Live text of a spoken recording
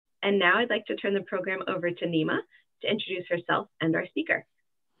And now I'd like to turn the program over to Neema to introduce herself and our speaker.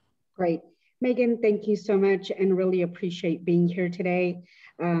 Great. Megan, thank you so much and really appreciate being here today.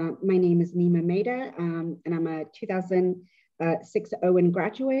 My name is Neema Mehta, and I'm a 2006 Owen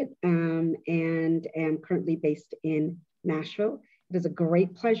graduate and am currently based in Nashville. It is a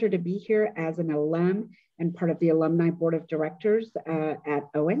great pleasure to be here as an alum and part of the Alumni Board of Directors at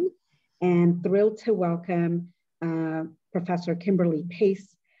Owen, and thrilled to welcome Professor Kimberly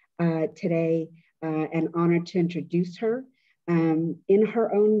Pace today, and honored to introduce her. In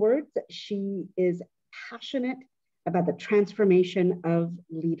her own words, she is passionate about the transformation of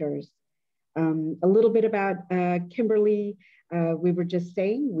leaders. A little bit about Kimberly. We were just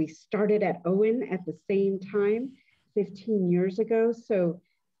saying, we started at Owen at the same time 15 years ago. So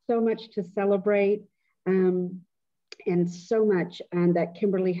much to celebrate and so much that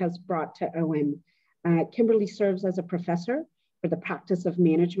Kimberly has brought to Owen. Kimberly serves as a professor for the practice of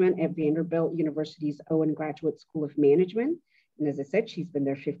management at Vanderbilt University's Owen Graduate School of Management. And as I said, she's been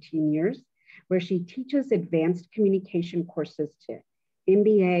there 15 years, where she teaches advanced communication courses to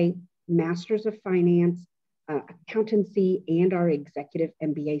MBA, Masters of Finance, accountancy, and our executive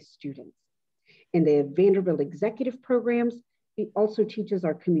MBA students. In the Vanderbilt executive programs, she also teaches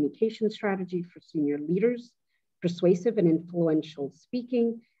our communication strategy for senior leaders, persuasive and influential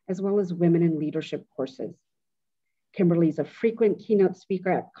speaking, as well as women in leadership courses. Kimberly is a frequent keynote speaker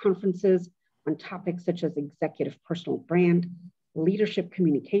at conferences on topics such as executive personal brand, leadership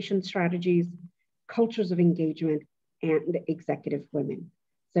communication strategies, cultures of engagement, and executive women.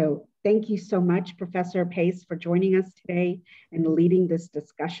 So thank you so much, Professor Pace, for joining us today and leading this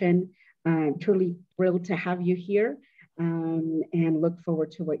discussion. I'm truly thrilled to have you here and look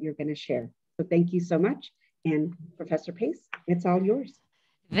forward to what you're going to share. So thank you so much. And Professor Pace, it's all yours.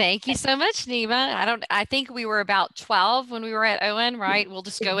 Thank you so much, Neema. I think we were about 12 when we were at Owen, right? We'll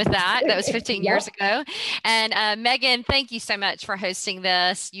just go with that. That was 15 years ago. And Megan, thank you so much for hosting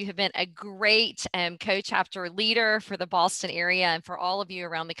this. You have been a great co-chapter leader for the Boston area and for all of you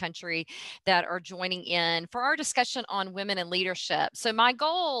around the country that are joining in for our discussion on women in leadership. So my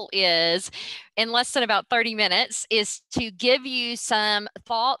goal is, in less than about 30 minutes, is to give you some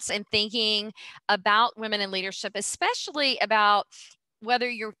thoughts and thinking about women in leadership, especially about whether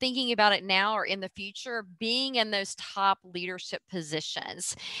you're thinking about it now or in the future, being in those top leadership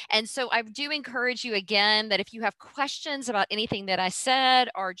positions. And so I do encourage you again that if you have questions about anything that I said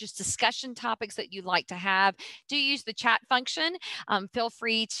or just discussion topics that you'd like to have, do use the chat function. Feel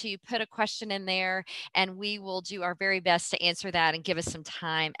free to put a question in there and we will do our very best to answer that and give us some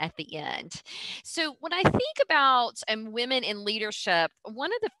time at the end. So when I think about women in leadership, one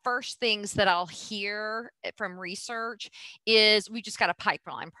of the first things that I'll hear from research is we just got a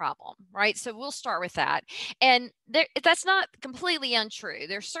pipeline problem, right? So we'll start with that. And that's not completely untrue.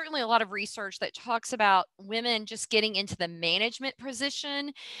 There's certainly a lot of research that talks about women just getting into the management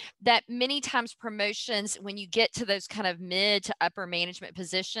position, that many times promotions, when you get to those kind of mid to upper management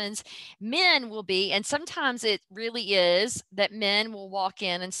positions, men will be, and sometimes it really is that men will walk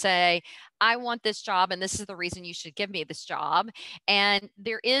in and say, I want this job and this is the reason you should give me this job. And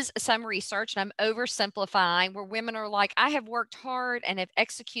there is some research, and I'm oversimplifying, where women are like, I have worked hard and have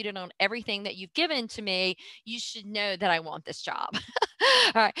executed on everything that you've given to me. You should know that I want this job.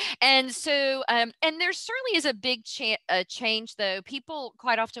 All right. And so, and there certainly is a big change, though. People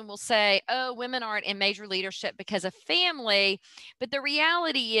quite often will say, oh, women aren't in major leadership because of family. But the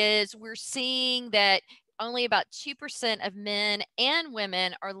reality is we're seeing that only about 2% of men and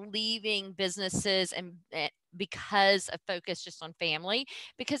women are leaving businesses and because of focus just on family,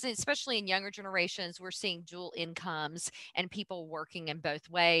 because especially in younger generations, we're seeing dual incomes and people working in both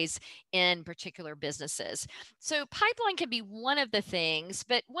ways in particular businesses. So pipeline can be one of the things,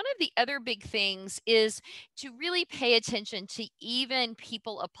 but one of the other big things is to really pay attention to even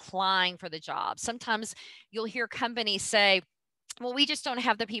people applying for the job. Sometimes you'll hear companies say, well, we just don't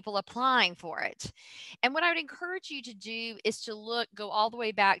have the people applying for it. And what I would encourage you to do is to go all the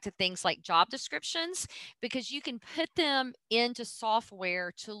way back to things like job descriptions, because you can put them into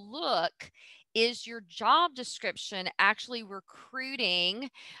software to look, is your job description actually recruiting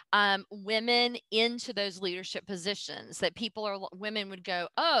women into those leadership positions that women would go,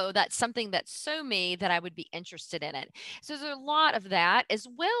 oh, that's something that's so me that I would be interested in it. So there's a lot of that, as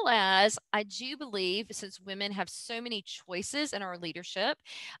well as I do believe, since women have so many choices in our leadership,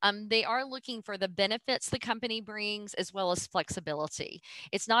 they are looking for the benefits the company brings as well as flexibility.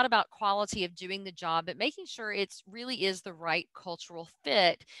 It's not about quality of doing the job, but making sure it really is the right cultural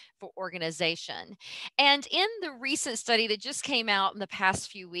fit for organization. And in the recent study that just came out in the past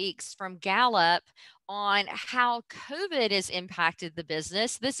few weeks from Gallup on how COVID has impacted the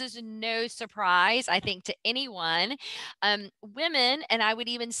business. This is no surprise, I think, to anyone. Women, and I would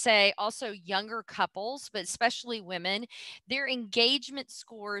even say also younger couples, but especially women, their engagement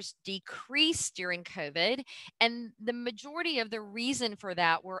scores decreased during COVID. And the majority of the reason for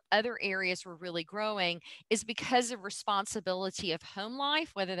that, where other areas were really growing, is because of responsibility of home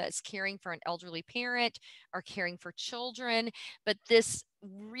life, whether that's caring for an elderly parent or caring for children. But this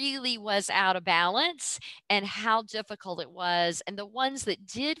really was out of balance and how difficult it was. And the ones that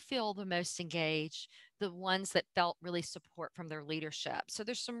did feel the most engaged, the ones that felt really support from their leadership. So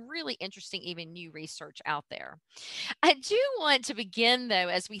there's some really interesting, even new research out there. I do want to begin, though,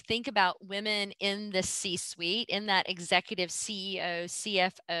 as we think about women in the C-suite, in that executive CEO,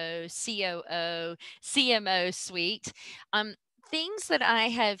 CFO, COO, CMO suite. Things that I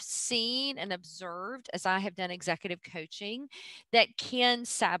have seen and observed as I have done executive coaching that can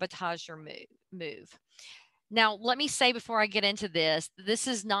sabotage your move. Now, let me say before I get into this, this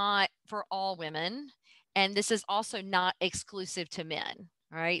is not for all women, and this is also not exclusive to men.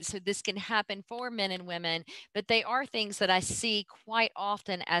 All right. So this can happen for men and women, but they are things that I see quite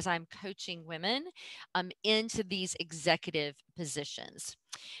often as I'm coaching women into these executive positions.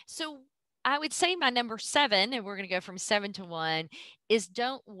 So I would say my number 7, and we're going to go from 7 to 1, is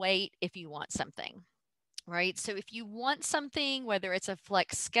don't wait if you want something. Right. So if you want something, whether it's a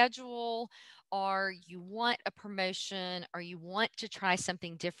flex schedule or you want a promotion or you want to try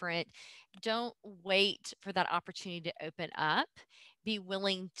something different, don't wait for that opportunity to open up. Be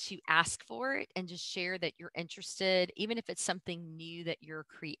willing to ask for it and just share that you're interested, even if it's something new that you're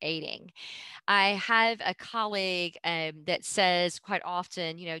creating. I have a colleague that says quite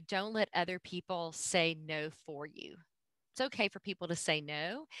often, don't let other people say no for you. It's okay for people to say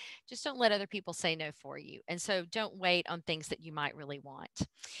no. Just don't let other people say no for you. And so don't wait on things that you might really want.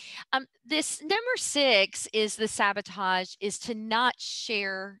 This number 6 is the sabotage, is to not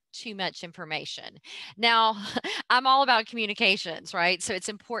share too much information. Now, I'm all about communications, right? So it's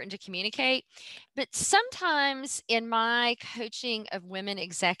important to communicate. But sometimes in my coaching of women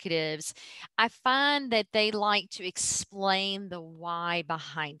executives, I find that they like to explain the why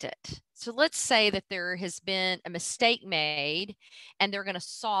behind it. So let's say that there has been a mistake made and they're going to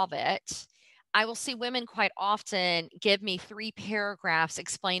solve it. I will see women quite often give me 3 paragraphs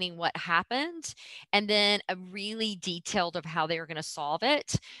explaining what happened and then a really detailed of how they were going to solve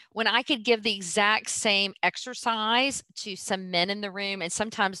it. When I could give the exact same exercise to some men in the room, and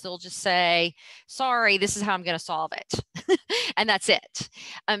sometimes they'll just say, sorry, this is how I'm going to solve it. And that's it.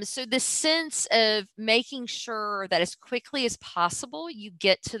 So the sense of making sure that as quickly as possible, you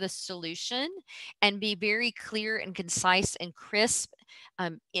get to the solution and be very clear and concise and crisp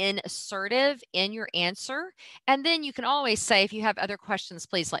in assertive in your answer. And then you can always say, if you have other questions,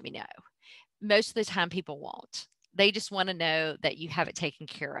 please let me know. Most of the time people won't. They just want to know that you have it taken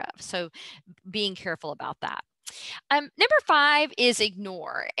care of. So being careful about that. Number 5 is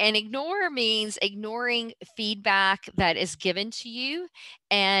ignore. And ignore means ignoring feedback that is given to you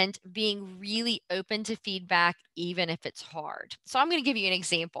and being really open to feedback, even if it's hard. So I'm going to give you an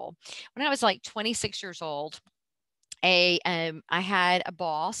example. When I was like 26 years old, I had a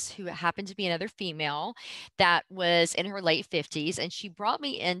boss who happened to be another female that was in her late 50s, and she brought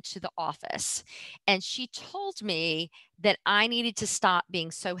me into the office and she told me that I needed to stop being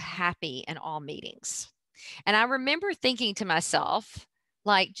so happy in all meetings. And I remember thinking to myself,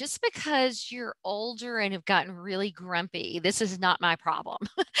 like, just because you're older and have gotten really grumpy, this is not my problem.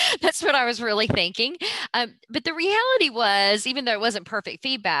 That's what I was really thinking. But the reality was, even though it wasn't perfect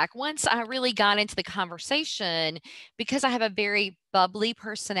feedback, once I really got into the conversation, because I have a very bubbly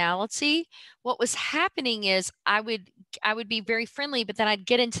personality, what was happening is I would be very friendly, but then I'd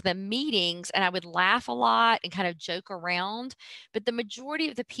get into the meetings and I would laugh a lot and kind of joke around. But the majority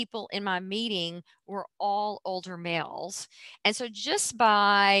of the people in my meeting were all older males. And so just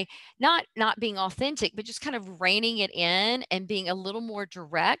by not being authentic, but just kind of reining it in and being a little more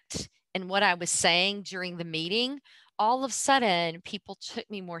direct in what I was saying during the meeting, all of a sudden people took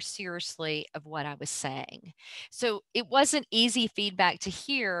me more seriously of what I was saying. So it wasn't easy feedback to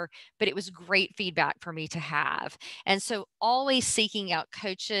hear, but it was great feedback for me to have. And so always seeking out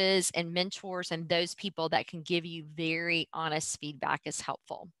coaches and mentors and those people that can give you very honest feedback is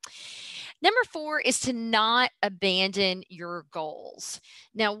helpful. Number 4 is to not abandon your goals.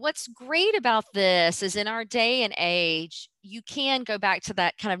 Now, what's great about this is in our day and age, you can go back to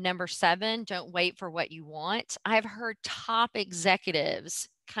that kind of number 7, don't wait for what you want. I've heard top executives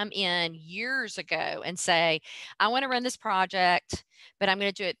come in years ago and say, I want to run this project, but I'm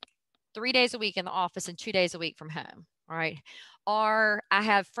going to do it 3 days a week in the office and 2 days a week from home. All right. Or I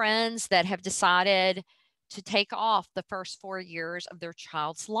have friends that have decided to take off the first 4 years of their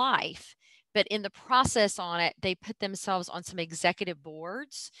child's life. But in the process on it, they put themselves on some executive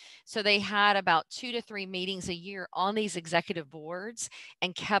boards. So they had about 2 to 3 meetings a year on these executive boards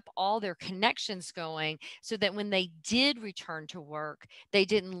and kept all their connections going so that when they did return to work, they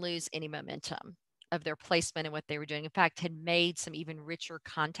didn't lose any momentum of their placement and what they were doing. In fact, had made some even richer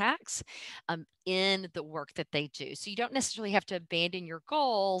contacts in the work that they do. So you don't necessarily have to abandon your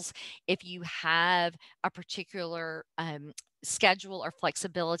goals if you have a particular schedule or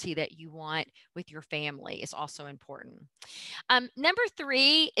flexibility that you want with your family is also important. Number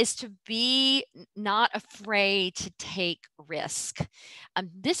 3 is to be not afraid to take risk.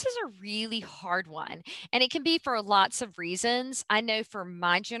 This is a really hard one, and it can be for lots of reasons. I know for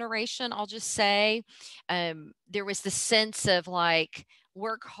my generation, I'll just say, there was the sense of like,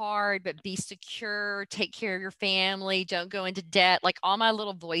 work hard, but be secure, take care of your family, don't go into debt. Like all my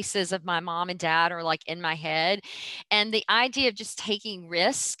little voices of my mom and dad are like in my head. And the idea of just taking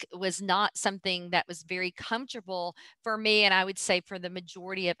risk was not something that was very comfortable for me. And I would say for the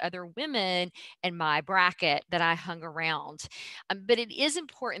majority of other women in my bracket that I hung around. But it is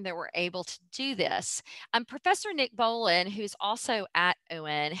important that we're able to do this. Professor Nick Bolin, who's also at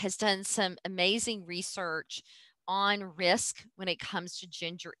Owen, has done some amazing research on risk when it comes to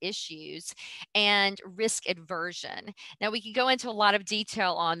gender issues and risk aversion. Now, we can go into a lot of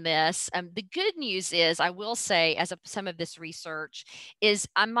detail on this. The good news is, I will say, as some of this research, is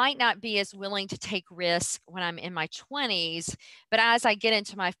I might not be as willing to take risk when I'm in my 20s, but as I get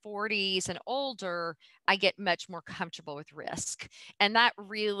into my 40s and older, I get much more comfortable with risk. And that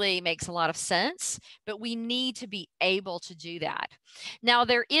really makes a lot of sense, but we need to be able to do that. Now,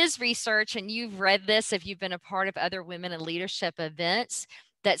 there is research, and you've read this if you've been a part of other women in leadership events,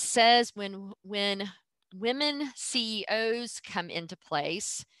 that says when women CEOs come into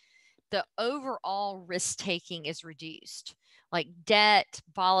place, the overall risk taking is reduced, like debt,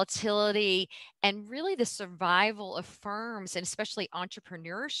 volatility, and really the survival of firms, and especially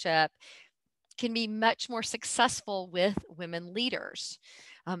entrepreneurship, can be much more successful with women leaders.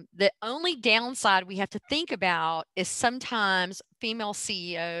 The only downside we have to think about is sometimes female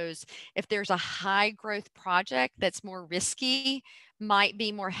CEOs, if there's a high growth project that's more risky, might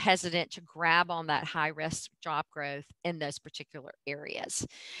be more hesitant to grab on that high risk job growth in those particular areas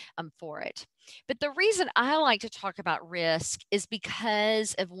for it. But the reason I like to talk about risk is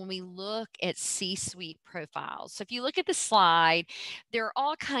because of when we look at C-suite profiles. So if you look at the slide, there are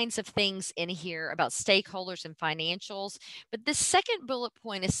all kinds of things in here about stakeholders and financials, but the second bullet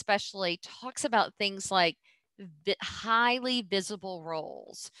point especially talks about things like highly visible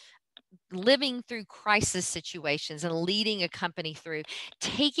roles, living through crisis situations and leading a company through,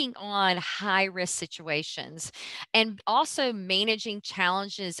 taking on high risk situations, and also managing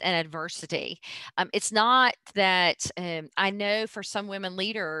challenges and adversity. It's not that I know for some women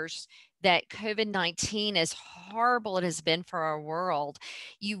leaders that COVID-19, as horrible it has been for our world,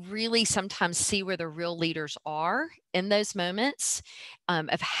 you really sometimes see where the real leaders are in those moments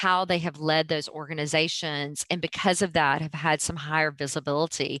of how they have led those organizations. And because of that, have had some higher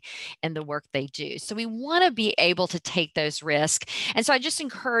visibility in the work they do. So we want to be able to take those risks. And so I just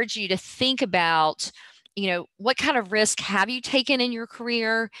encourage you to think about, what kind of risk have you taken in your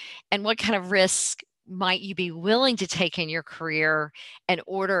career, and what kind of risk might you be willing to take in your career in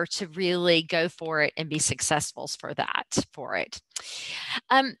order to really go for it and be successful for it.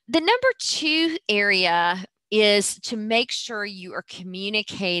 The number 2 area is to make sure you are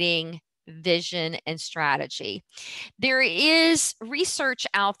communicating vision and strategy. There is research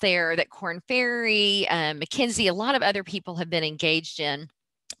out there that Korn Ferry, McKinsey, a lot of other people have been engaged in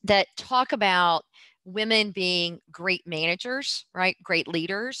that talk about women being great managers, right? Great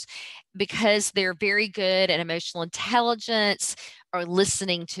leaders, because they're very good at emotional intelligence or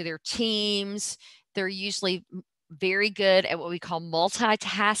listening to their teams. They're usually very good at what we call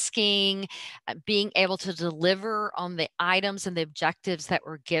multitasking, being able to deliver on the items and the objectives that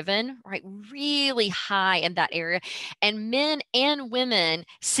were given, right? Really high in that area. And men and women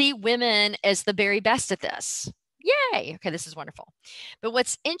see women as the very best at this. Yay. Okay, this is wonderful. But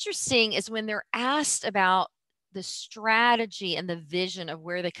what's interesting is when they're asked about the strategy and the vision of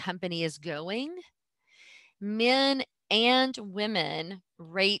where the company is going, men and women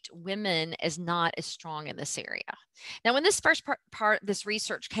rate women as not as strong in this area. Now, when this first this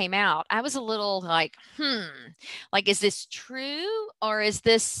research came out, I was a little like, like, is this true, or is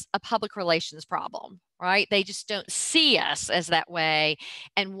this a public relations problem, right? They just don't see us as that way,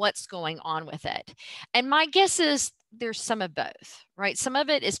 and what's going on with it. And my guess is there's some of both, right? Some of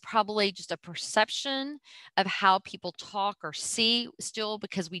it is probably just a perception of how people talk or see still,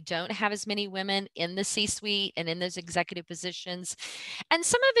 because we don't have as many women in the C-suite and in those executive positions. And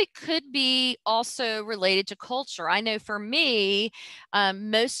some of it could be also related to culture. I know for me,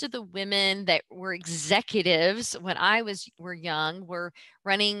 most of the women that were executives when were young were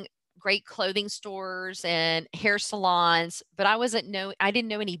running great clothing stores and hair salons, but I didn't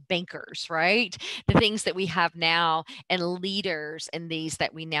know any bankers, right? The things that we have now, and leaders in these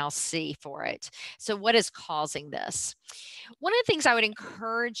that we now see for it. So what is causing this? One of the things I would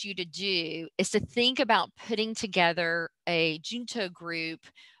encourage you to do is to think about putting together a Junto group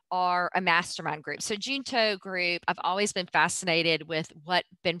or a mastermind group. So Junto group, I've always been fascinated with what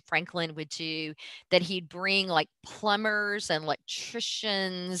Ben Franklin would do, that he'd bring like plumbers and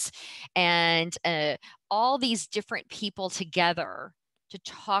electricians and all these different people together to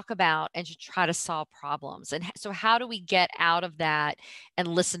talk about and to try to solve problems. And so how do we get out of that and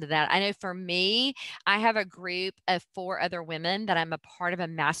listen to that? I know for me, I have a group of 4 other women that I'm a part of, a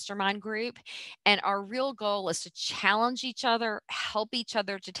mastermind group. And our real goal is to challenge each other, help each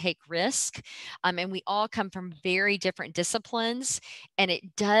other to take risk. And we all come from very different disciplines. And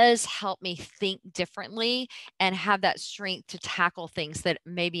it does help me think differently and have that strength to tackle things that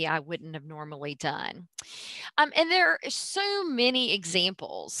maybe I wouldn't have normally done. And there are so many examples.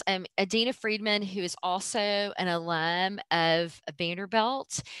 Adina Friedman, who is also an alum of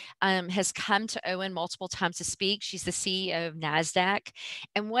Vanderbilt, has come to Owen multiple times to speak. She's the CEO of NASDAQ.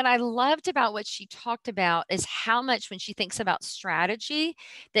 And what I loved about what she talked about is how much, when she thinks about strategy,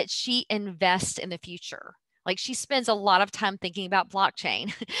 that she invests in the future. Like, she spends a lot of time thinking about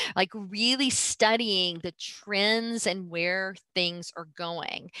blockchain, like really studying the trends and where things are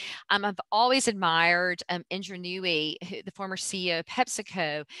going. I've always admired Indra Nooyi, the former CEO of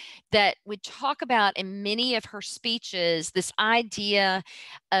PepsiCo, that would talk about in many of her speeches this idea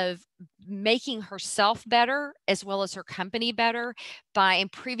of making herself better as well as her company better by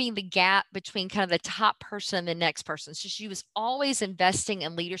improving the gap between kind of the top person and the next person. So she was always investing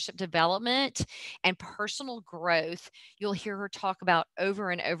in leadership development and personal growth. You'll hear her talk about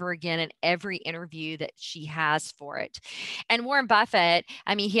over and over again in every interview that she has for it. And Warren Buffett,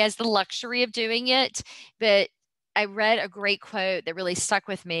 I mean, he has the luxury of doing it, but I read a great quote that really stuck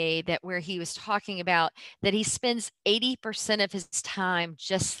with me, that where he was talking about that he spends 80% of his time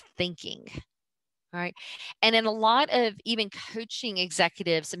just thinking. Right. And in a lot of even coaching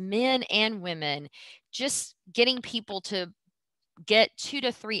executives, men and women, just getting people to get 2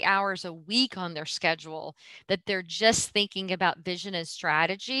 to 3 hours a week on their schedule, that they're just thinking about vision and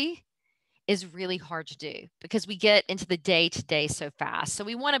strategy, is really hard to do because we get into the day to day so fast. So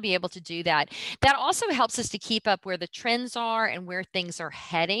we want to be able to do that. That also helps us to keep up where the trends are and where things are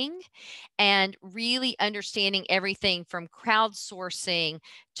heading, and really understanding everything from crowdsourcing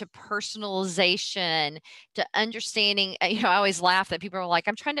to personalization to understanding. I always laugh that people are like,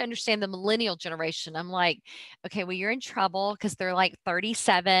 I'm trying to understand the millennial generation. I'm like, okay, well, you're in trouble because they're like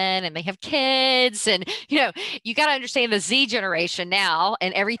 37 and they have kids. And, you got to understand the Z generation now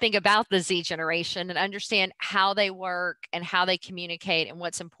and everything about the Z generation, and understand how they work and how they communicate and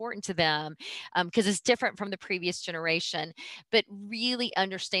what's important to them, because it's different from the previous generation, but really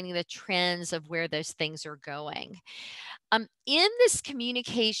understanding the trends of where those things are going. In this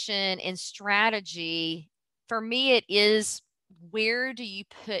communication and strategy, for me, it is, where do you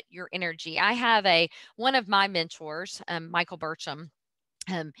put your energy? I have one of my mentors, Michael Burcham,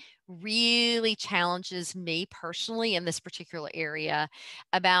 really challenges me personally in this particular area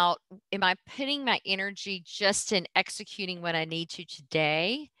about, am I putting my energy just in executing what I need to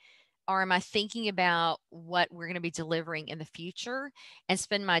today? Or am I thinking about what we're going to be delivering in the future, and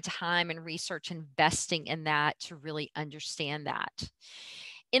spend my time and research investing in that to really understand that?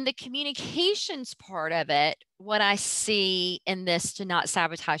 In the communications part of it, what I see in this, to not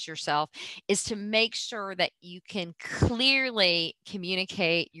sabotage yourself, is to make sure that you can clearly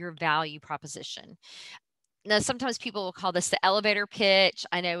communicate your value proposition. Now, sometimes people will call this the elevator pitch.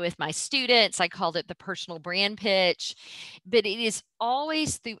 I know with my students, I called it the personal brand pitch, but it is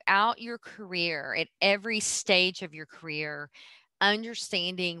always throughout your career, at every stage of your career,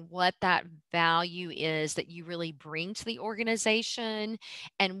 understanding what that value is that you really bring to the organization,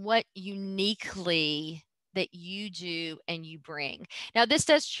 and what uniquely that you do and you bring. Now, this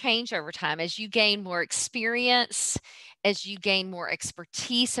does change over time as you gain more experience, as you gain more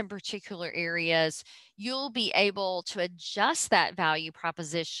expertise in particular areas, you'll be able to adjust that value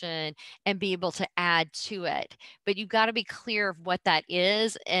proposition and be able to add to it. But you've got to be clear of what that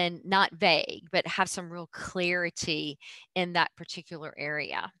is and not vague, but have some real clarity in that particular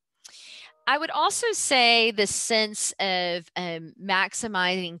area. I would also say the sense of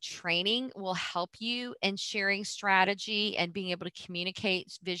maximizing training will help you in sharing strategy and being able to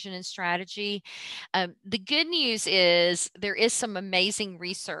communicate vision and strategy. The good news is there is some amazing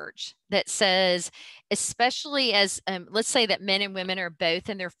research that says, especially as let's say that men and women are both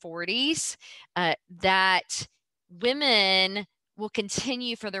in their 40s, that women will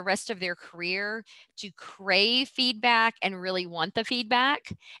continue for the rest of their career to crave feedback and really want the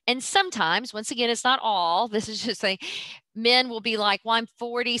feedback. And sometimes, once again, it's not all, this is just saying, men will be like, well, I'm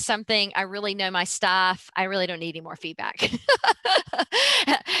 40 something. I really know my stuff. I really don't need any more feedback.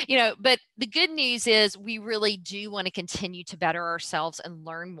 But the good news is we really do want to continue to better ourselves and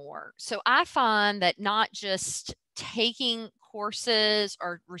learn more. So I find that not just taking courses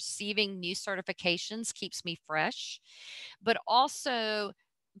or receiving new certifications keeps me fresh, but also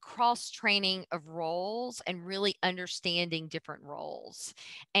cross training of roles and really understanding different roles.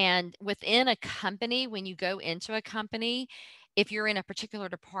 And within a company, when you go into a company, if you're in a particular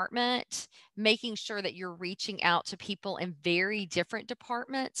department, making sure that you're reaching out to people in very different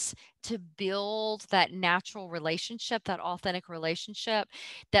departments to build that natural relationship, that authentic relationship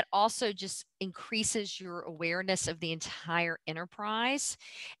that also just increases your awareness of the entire enterprise.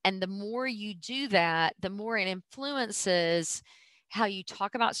 And the more you do that, the more it influences how you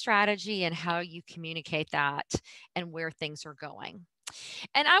talk about strategy and how you communicate that and where things are going.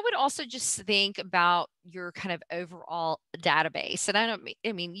 And I would also just think about your kind of overall database. And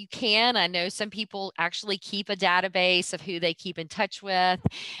I mean, you can, I know some people actually keep a database of who they keep in touch with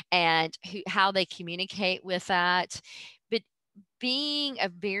and how they communicate with that. But being a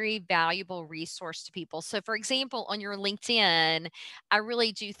very valuable resource to people. So, for example, on your LinkedIn, I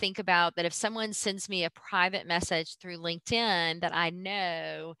really do think about that if someone sends me a private message through LinkedIn that I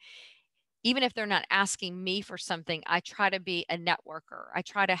know, even if they're not asking me for something, I try to be a networker. I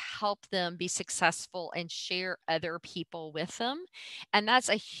try to help them be successful and share other people with them. And that's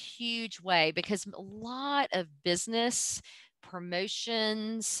a huge way because a lot of business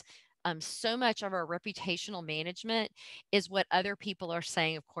promotions, so much of our reputational management is what other people are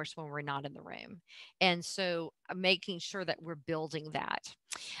saying, of course, when we're not in the room. And so making sure that we're building that.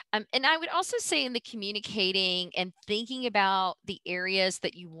 And I would also say in the communicating and thinking about the areas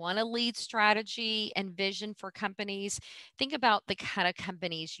that you want to lead strategy and vision for companies, think about the kind of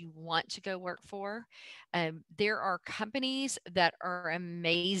companies you want to go work for. There are companies that are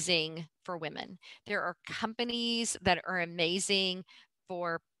amazing for women. There are companies that are amazing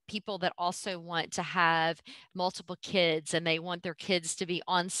for people that also want to have multiple kids and they want their kids to be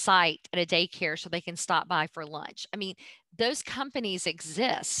on site at a daycare so they can stop by for lunch. I mean, those companies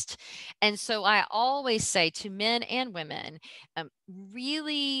exist. And so I always say to men and women,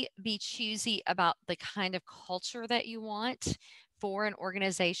 really be choosy about the kind of culture that you want for an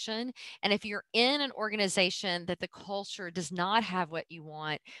organization. And if you're in an organization that the culture does not have what you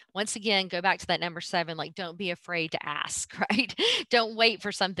want, once again, go back to that number 7, like don't be afraid to ask, right? Don't wait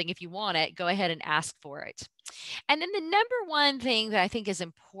for something. If you want it, go ahead and ask for it. And then the number one thing that I think is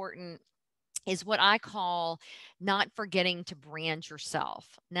important is what I call not forgetting to brand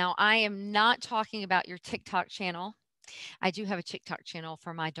yourself. Now, I am not talking about your TikTok channel. I do have a TikTok channel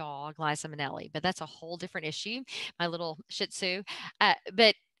for my dog, Liza Minnelli, but that's a whole different issue, my little Shih Tzu.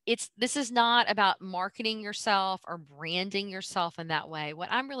 But this is not about marketing yourself or branding yourself in that way. What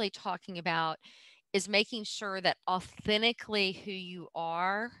I'm really talking about is making sure that authentically who you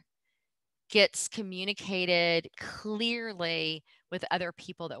are gets communicated clearly with other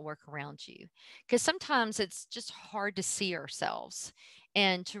people that work around you. Because sometimes it's just hard to see ourselves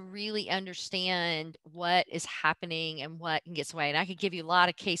and to really understand what is happening and what gets away. And I could give you a lot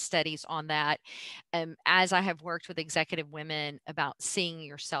of case studies on that as I have worked with executive women about seeing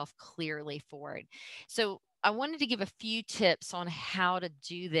yourself clearly for it. So I wanted to give a few tips on how to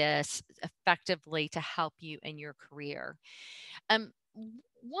do this effectively to help you in your career.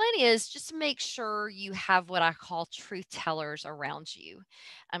 One is just to make sure you have what I call truth tellers around you.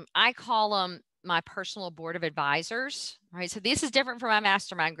 I call them my personal board of advisors, right? So this is different from my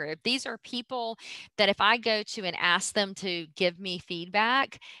mastermind group. These are people that if I go to and ask them to give me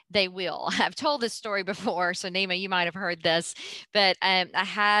feedback, they will. I've told this story before, so Neema, you might have heard this, but I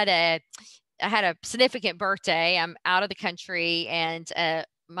had a significant birthday. I'm out of the country and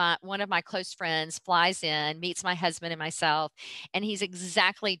one of my close friends flies in, meets my husband and myself, and he's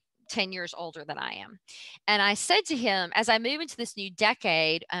exactly 10 years older than I am. And I said to him, as I move into this new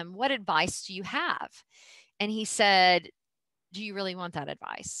decade, what advice do you have? And he said, do you really want that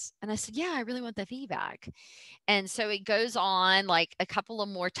advice? And I said, yeah, I really want the feedback. And so it goes on like a couple of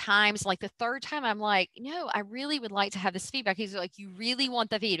more times. Like the third time, I'm like, no, I really would like to have this feedback. He's like, you really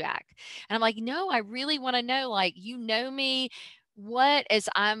want the feedback? And I'm like, no, I really want to know, like, you know me, what, as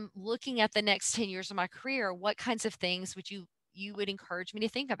I'm looking at the next 10 years of my career, what kinds of things would you would encourage me to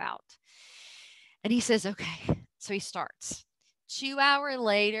think about? And he says, okay. So he starts. 2 hours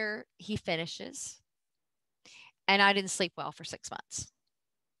later, he finishes. And I didn't sleep well for 6 months.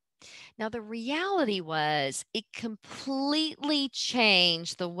 Now, the reality was it completely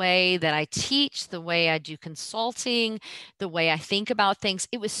changed the way that I teach, the way I do consulting, the way I think about things.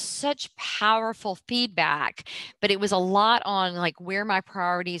 It was such powerful feedback, but it was a lot on like where my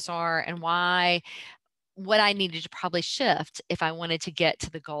priorities are and what I needed to probably shift if I wanted to get to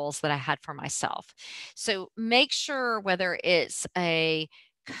the goals that I had for myself. So make sure, whether it's a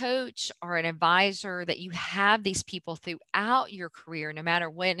coach or an advisor, that you have these people throughout your career, no matter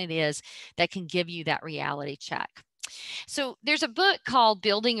when it is, that can give you that reality check. So there's a book called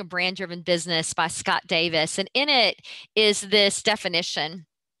Building a Brand Driven Business by Scott Davis, and in it is this definition.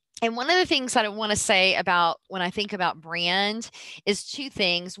 And one of the things that I want to say about when I think about brand is two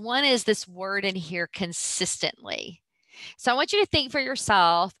things. One is this word in here, consistently. So I want you to think for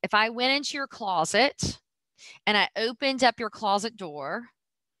yourself, if I went into your closet and I opened up your closet door,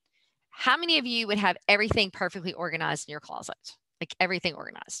 how many of you would have everything perfectly organized in your closet? Like everything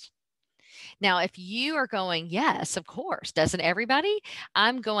organized. Now, if you are going, yes, of course, doesn't everybody?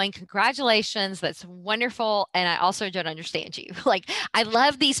 I'm going, congratulations, that's wonderful. And I also don't understand you. Like, I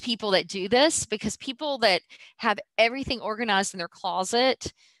love these people that do this, because people that have everything organized in their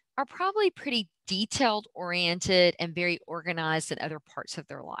closet are probably pretty detailed oriented and very organized in other parts of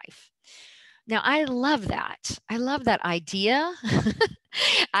their life. Now, I love that. I love that idea.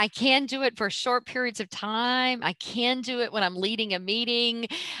 I can do it for short periods of time. I can do it when I'm leading a meeting,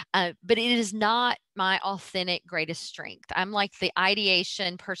 but it is not my authentic greatest strength. I'm like the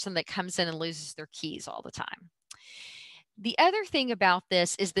ideation person that comes in and loses their keys all the time. The other thing about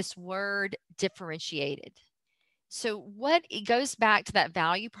this is this word differentiated. So what it goes back to that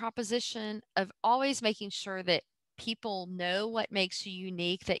value proposition of always making sure that people know what makes you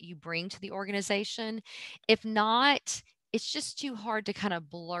unique, that you bring to the organization. If not, it's just too hard to kind of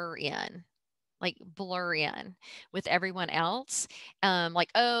blur in with everyone else. Like,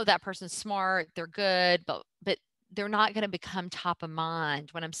 oh, that person's smart, they're good, but they're not going to become top of mind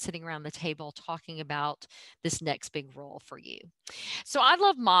when I'm sitting around the table talking about this next big role for you. So I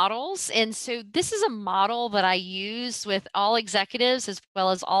love models. And so this is a model that I use with all executives as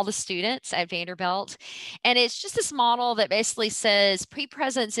well as all the students at Vanderbilt. And it's just this model that basically says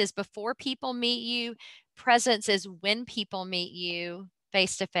pre-presence is before people meet you, presence is when people meet you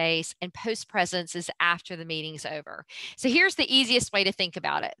face to face, and post presence is after the meeting's over. So here's the easiest way to think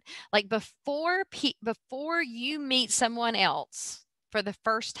about it. Like before you meet someone else for the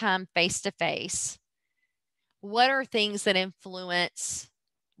first time face to face, what are things that influence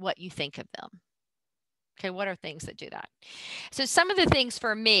what you think of them? Okay, what are things that do that? So some of the things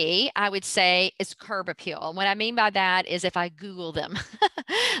for me, I would say, is curb appeal. And what I mean by that is if I Google them,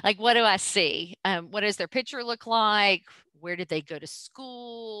 like what do I see? What does their picture look like? Where did they go to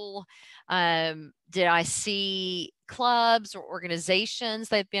school? Did I see clubs or organizations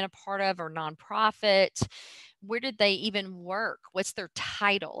they've been a part of, or nonprofit? Where did they even work? What's their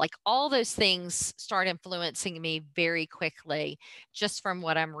title? Like all those things start influencing me very quickly just from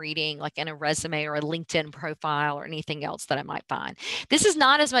what I'm reading, like in a resume or a LinkedIn profile or anything else that I might find. This is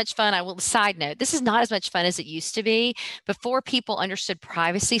not as much fun. I will side note, this is not as much fun as it used to be. Before people understood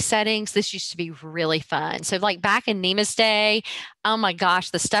privacy settings, this used to be really fun. So like back in Neema's day, oh my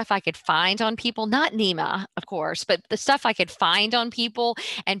gosh, the stuff I could find on people, not Neema, of course, but the stuff I could find on people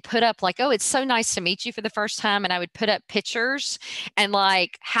and put up like, oh, it's so nice to meet you for the first time. And I would put up pictures, and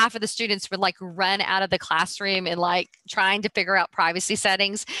like half of the students would like run out of the classroom and like trying to figure out privacy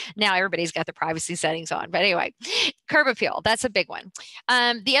settings. Now everybody's got the privacy settings on. But anyway, curb appeal, that's a big one.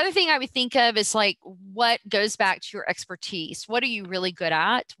 The other thing I would think of is like what goes back to your expertise. What are you really good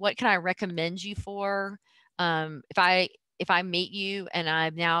at? What can I recommend you for? If I meet you and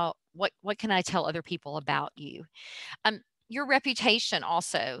I'm now, what can I tell other people about you? Your reputation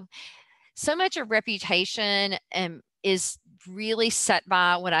also. So much of reputation is really set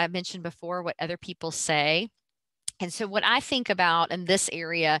by what I mentioned before, what other people say. And so what I think about in this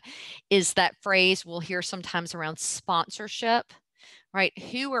area is that phrase we'll hear sometimes around sponsorship. right?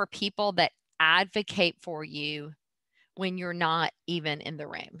 Who are people that advocate for you when you're not even in the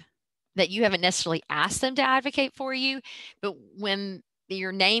room? That you haven't necessarily asked them to advocate for you, but when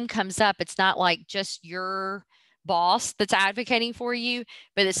your name comes up, it's not like just your boss that's advocating for you,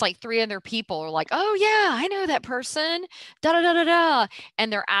 but it's like 3 other people are like, oh yeah, I know that person, da da da da da,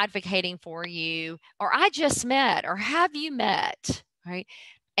 and they're advocating for you, or I just met, or have you met, right?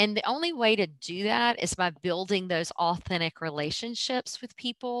 And the only way to do that is by building those authentic relationships with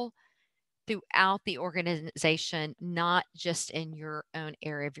people throughout the organization, not just in your own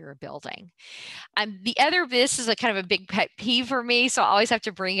area of your building. This is a kind of a big pet peeve for me, so I always have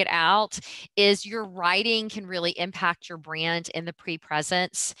to bring it out, is your writing can really impact your brand in the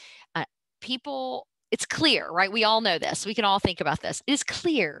pre-presence. It's clear, right? We all know this. We can all think about this. It is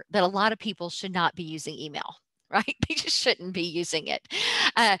clear that a lot of people should not be using email, right? They just shouldn't be using it.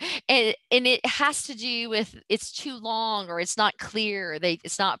 And it has to do with it's too long, or it's not clear,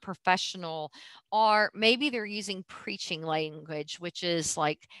 it's not professional, or maybe they're using preaching language, which is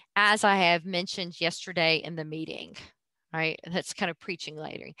like, as I have mentioned yesterday in the meeting, right? That's kind of preaching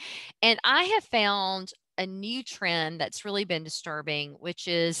later. And I have found a new trend that's really been disturbing, which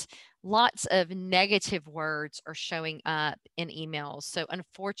is lots of negative words are showing up in emails. So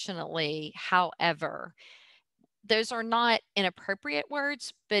unfortunately, however, those are not inappropriate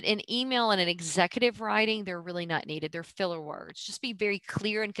words, but in email and in executive writing, they're really not needed. They're filler words. Just be very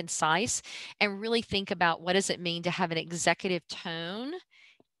clear and concise, and really think about what does it mean to have an executive tone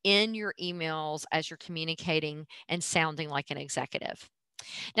in your emails as you're communicating and sounding like an executive.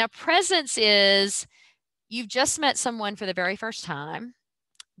 Now, presence is you've just met someone for the very first time.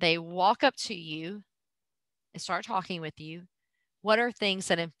 They walk up to you and start talking with you. What are things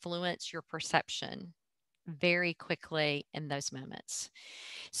that influence your perception very quickly in those moments?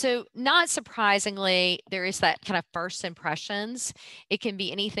 So, not surprisingly, there is that kind of first impressions. It can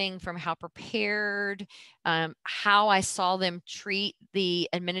be anything from how prepared, how I saw them treat the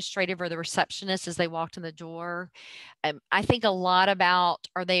administrative or the receptionist as they walked in the door. I think a lot about,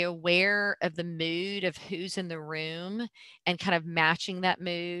 are they aware of the mood of who's in the room and kind of matching that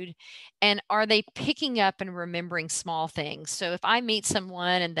mood? And are they picking up and remembering small things? So if I meet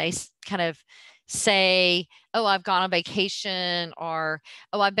someone and they kind of say, oh, I've gone on vacation, or,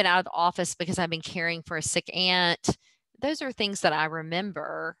 oh, I've been out of the office because I've been caring for a sick aunt, those are things that I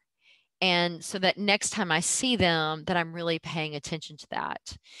remember. And so that next time I see them, that I'm really paying attention to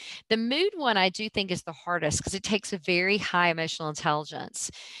that. The mood one I do think is the hardest because it takes a very high emotional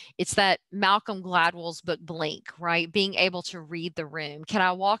intelligence. It's that Malcolm Gladwell's book Blink, right? Being able to read the room. Can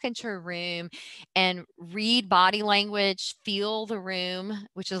I walk into a room and read body language, feel the room,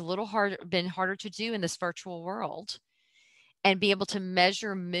 which is a little been harder to do in this virtual world, and be able to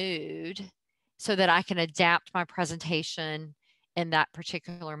measure mood so that I can adapt my presentation in that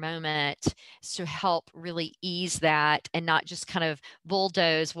particular moment to help really ease that and not just kind of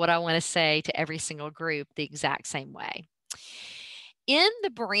bulldoze what I want to say to every single group the exact same way. In the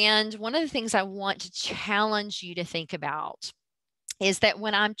brand, one of the things I want to challenge you to think about is that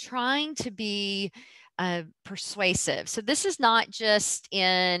when I'm trying to be persuasive, so this is not just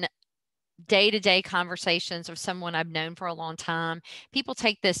in day-to-day conversations with someone I've known for a long time. People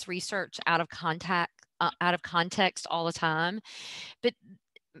take this research out of context all the time. But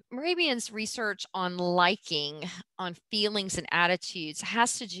Moravian's research on liking, on feelings and attitudes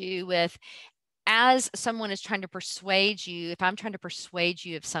has to do with, as someone is trying to persuade you, if I'm trying to persuade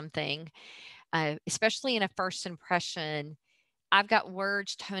you of something, especially in a first impression, I've got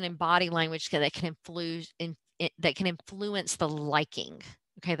words, tone, and body language that can influence the liking.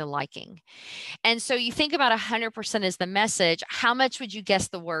 Okay, the liking. And so you think about 100% as the message. How much would you guess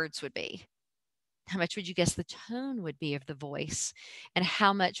the words would be? How much would you guess the tone would be of the voice? And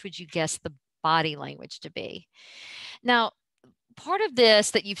how much would you guess the body language to be? Now, part of this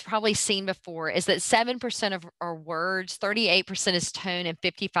that you've probably seen before is that 7% of our words, 38% is tone, and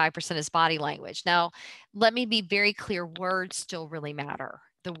 55% is body language. Now, let me be very clear, words still really matter,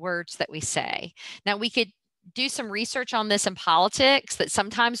 the words that we say. Now, we could do some research on this in politics, that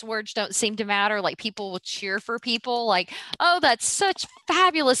sometimes words don't seem to matter. Like, people will cheer for people like, oh, that's such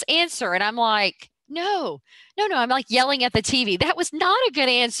fabulous answer. And I'm like, no, I'm like yelling at the TV. That was not a good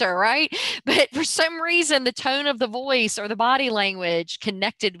answer, right? But for some reason, the tone of the voice or the body language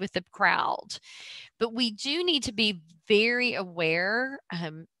connected with the crowd. But we do need to be very aware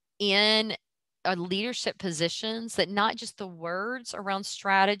in leadership positions that not just the words around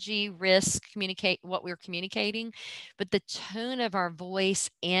strategy, risk, communicate what we're communicating, but the tone of our voice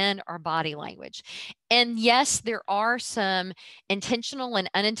and our body language. And yes, there are some intentional and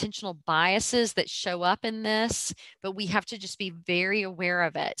unintentional biases that show up in this, but we have to just be very aware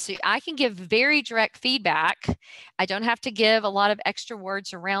of it. So I can give very direct feedback. I don't have to give a lot of extra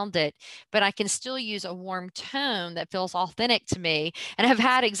words around it, but I can still use a warm tone that feels authentic to me. And I've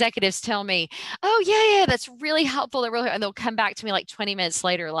had executives tell me, oh, yeah, that's really helpful. And they'll come back to me like 20 minutes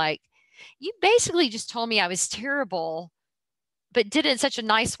later, like, you basically just told me I was terrible, but did it in such a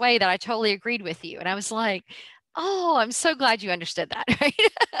nice way that I totally agreed with you. And I was like, oh, I'm so glad you understood that. Right?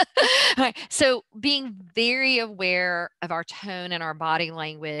 Right. So being very aware of our tone and our body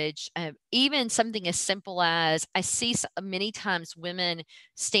language, even something as simple as I see many times women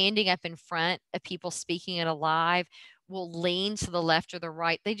standing up in front of people speaking at a live will lean to the left or the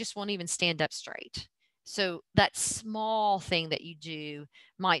right. They just won't even stand up straight. So that small thing that you do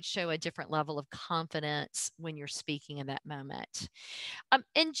might show a different level of confidence when you're speaking in that moment.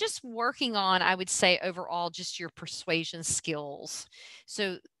 And just working on, I would say overall, just your persuasion skills.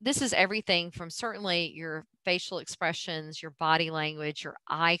 So this is everything from certainly your facial expressions, your body language, your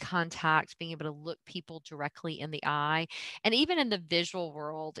eye contact, being able to look people directly in the eye. And even in the visual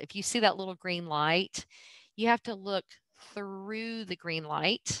world, if you see that little green light, you have to look through the green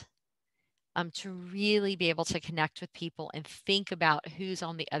light to really be able to connect with people and think about who's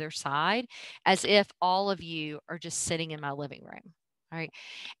on the other side as if all of you are just sitting in my living room. Right.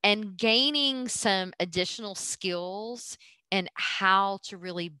 And gaining some additional skills and how to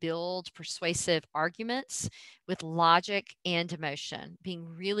really build persuasive arguments with logic and emotion, being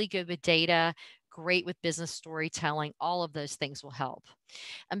really good with data, great with business storytelling, all of those things will help.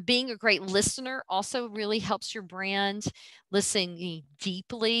 And being a great listener also really helps your brand. Listening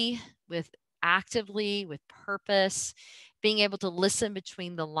deeply, with actively, with purpose, being able to listen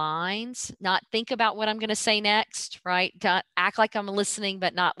between the lines, not think about what I'm going to say next, right? Don't act like I'm listening,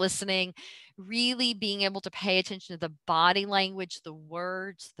 but not listening. Really being able to pay attention to the body language, the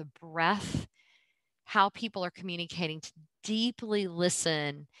words, the breath, how people are communicating, to deeply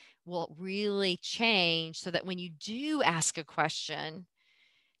listen will really change so that when you do ask a question,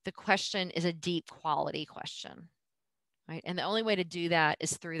 the question is a deep quality question. Right. And the only way to do that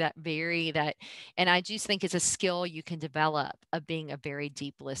is through and I just think it's a skill you can develop of being a very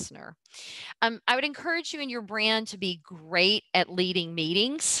deep listener. I would encourage you in your brand to be great at leading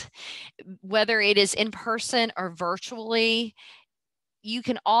meetings, whether it is in person or virtually. You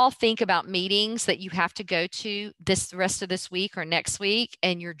can all think about meetings that you have to go to the rest of this week or next week,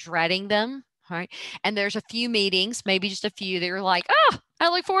 and you're dreading them. Right. And there's a few meetings, maybe just a few that you're like, oh, I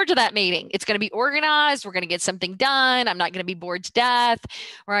look forward to that meeting. It's going to be organized. We're going to get something done. I'm not going to be bored to death.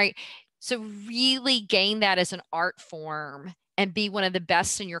 Right. So really gain that as an art form and be one of the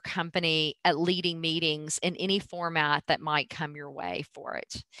best in your company at leading meetings in any format that might come your way for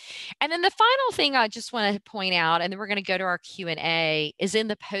it. And then the final thing I just want to point out, and then we're going to go to our Q&A, is in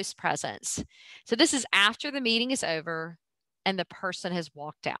the post presence. So this is after the meeting is over and the person has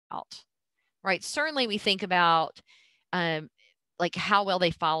walked out, right? Certainly we think about like how well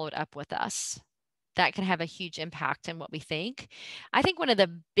they followed up with us. That can have a huge impact in what we think. I think one of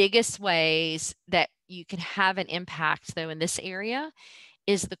the biggest ways that you can have an impact, though, in this area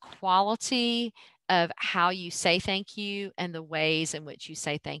is the quality of how you say thank you and the ways in which you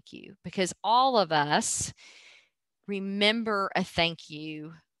say thank you. Because all of us remember a thank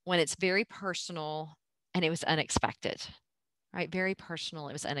you when it's very personal and it was unexpected. Right? Very personal.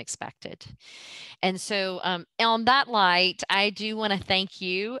 It was unexpected. And so on that light, I do want to thank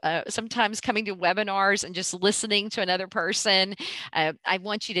you. Sometimes coming to webinars and just listening to another person, I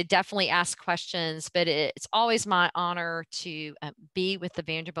want you to definitely ask questions, but it's always my honor to be with the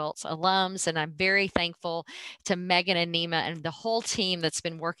Vanderbilt's alums. And I'm very thankful to Megan and Neema and the whole team that's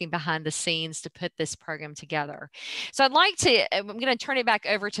been working behind the scenes to put this program together. So I'm going to turn it back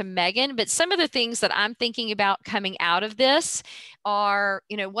over to Megan, but some of the things that I'm thinking about coming out of this are,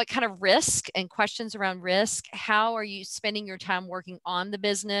 what kind of risk and questions around risk, how are you spending your time working on the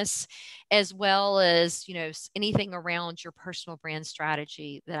business, as well as, anything around your personal brand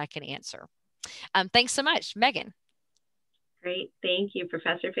strategy that I can answer. Thanks so much, Megan. Great. Thank you,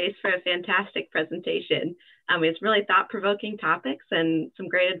 Professor Pace, for a fantastic presentation. It's really thought-provoking topics and some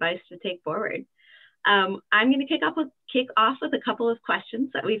great advice to take forward. I'm going to kick off with a couple of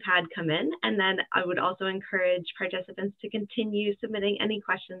questions that we've had come in, and then I would also encourage participants to continue submitting any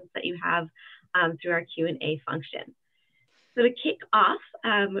questions that you have through our Q&A function. So to kick off,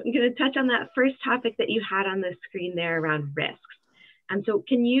 I'm going to touch on that first topic that you had on the screen there around risks. And so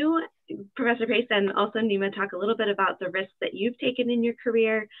can you Professor Pace and also Neema talk a little bit about the risks that you've taken in your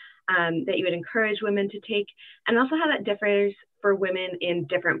career, that you would encourage women to take, and also how that differs for women in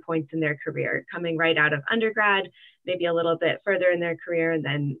different points in their career, coming right out of undergrad, maybe a little bit further in their career, and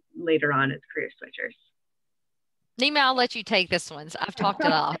then later on as career switchers. Neema, I'll let you take this one. I've talked a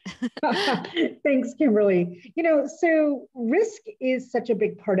lot. Thanks, Kimberly. So risk is such a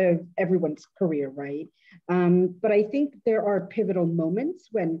big part of everyone's career, right? But I think there are pivotal moments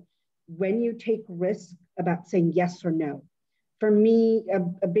when you take risks about saying yes or no. For me,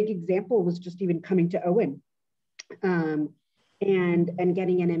 a big example was just even coming to Owen and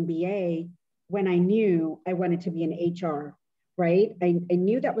getting an MBA when I knew I wanted to be in HR, right? I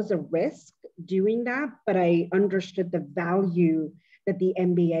knew that was a risk doing that, but I understood the value that the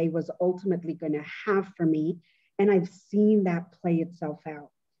MBA was ultimately going to have for me. And I've seen that play itself out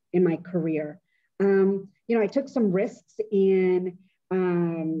in my career. I took some risks in,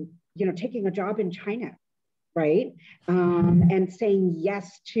 taking a job in China, right? And saying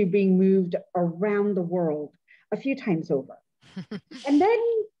yes to being moved around the world a few times over. And then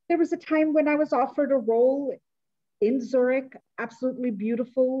there was a time when I was offered a role in Zurich, absolutely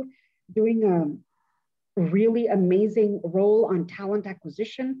beautiful, doing a really amazing role on talent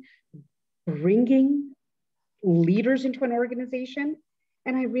acquisition, bringing leaders into an organization.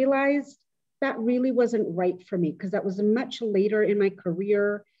 And I realized that really wasn't right for me because that was much later in my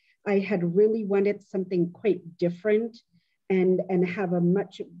career. I had really wanted something quite different and have a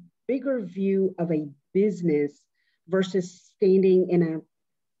much bigger view of a business versus standing in a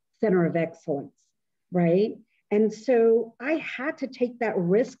center of excellence, right? And so I had to take that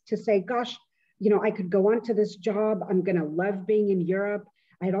risk to say, gosh, I could go on to this job. I'm going to love being in Europe.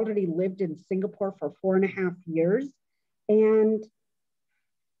 I had already lived in Singapore for 4.5 years. And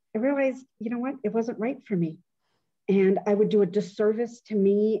I realized, it wasn't right for me. And I would do a disservice to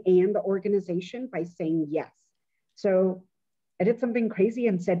me and the organization by saying yes. So I did something crazy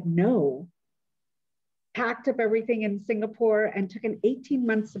and said no, packed up everything in Singapore and took an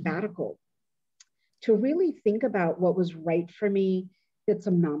 18-month sabbatical to really think about what was right for me, did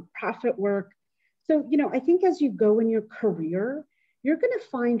some nonprofit work. So, I think as you go in your career, you're going to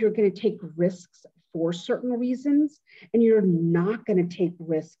find you're going to take risks for certain reasons, and you're not going to take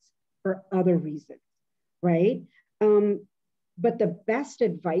risks for other reasons, right? But the best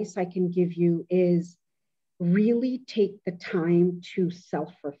advice I can give you is really take the time to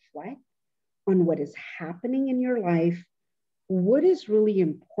self-reflect on what is happening in your life, what is really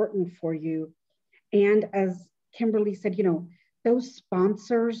important for you. And as Kimberly said, those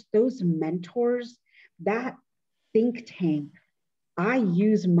sponsors, those mentors, that think tank, I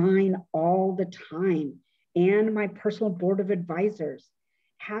use mine all the time, and my personal board of advisors.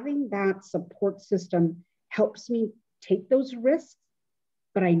 Having that support system helps me take those risks,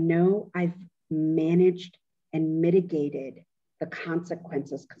 but I know I've managed and mitigated the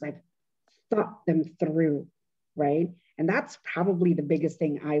consequences because I've thought them through, right? And that's probably the biggest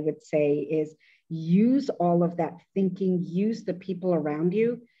thing I would say is use all of that thinking, use the people around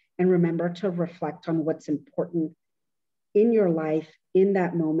you, and remember to reflect on what's important in your life in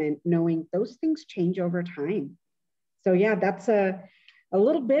that moment, knowing those things change over time. So yeah, that's a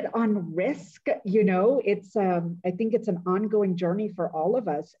little bit on risk. It's I think it's an ongoing journey for all of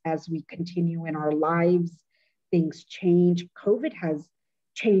us as we continue in our lives. Things change. COVID has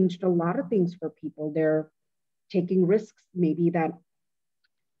changed a lot of things for people. They're taking risks maybe that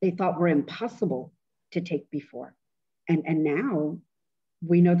they thought were impossible to take before. And now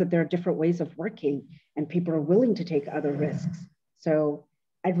we know that there are different ways of working and people are willing to take other risks. So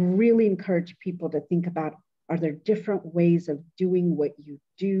I'd really encourage people to think about, are there different ways of doing what you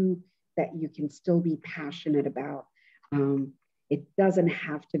do that you can still be passionate about? It doesn't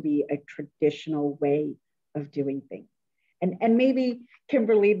have to be a traditional way of doing things. And maybe,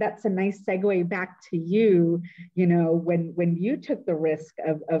 Kimberly, that's a nice segue back to you. When you took the risk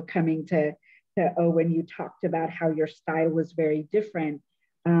of coming to Owen, you talked about how your style was very different.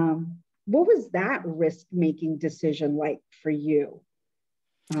 What was that risk-making decision like for you?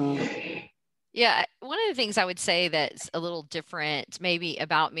 Yeah, one of the things I would say that's a little different maybe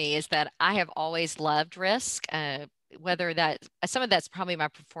about me is that I have always loved risk. Whether that some of that's probably my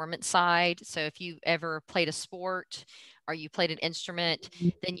performance side. So if you ever played a sport or you played an instrument,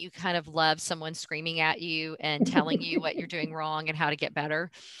 then you kind of love someone screaming at you and telling you what you're doing wrong and how to get better.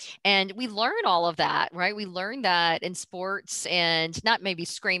 And we learn all of that, right? We learn that in sports, and not maybe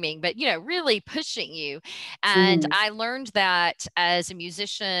screaming, but, really pushing you. And I learned that as a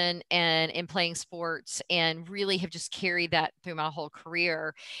musician and in playing sports, and really have just carried that through my whole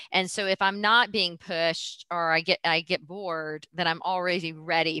career. And so if I'm not being pushed, or I get bored, then I'm already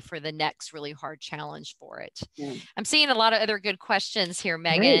ready for the next really hard challenge for it. Yeah. I'm seeing a lot of other good questions here,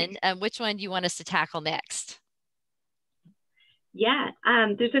 Megan. Which one do you want us to tackle next? Yeah,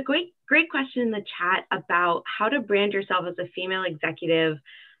 there's a great question in the chat about how to brand yourself as a female executive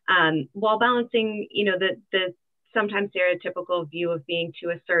while balancing, the sometimes stereotypical view of being too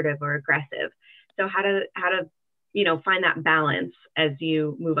assertive or aggressive. So how to find that balance as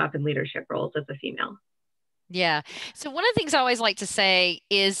you move up in leadership roles as a female. Yeah. So one of the things I always like to say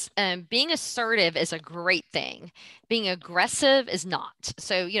is being assertive is a great thing. Being aggressive is not.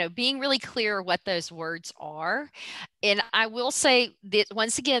 So, being really clear what those words are. And I will say that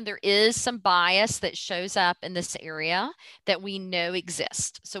once again, there is some bias that shows up in this area that we know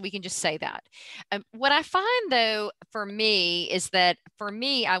exists. So we can just say that. What I find though, for me, is that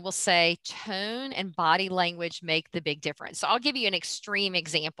I will say tone and body language make the big difference. So I'll give you an extreme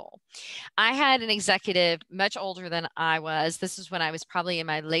example. I had an executive much older than I was. This is when I was probably in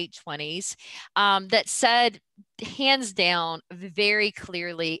my late 20s, that said, hands down, very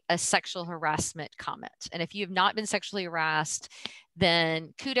clearly a sexual harassment comment. And if you have not been sexually harassed,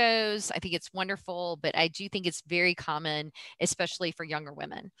 then kudos. I think it's wonderful, but I do think it's very common, especially for younger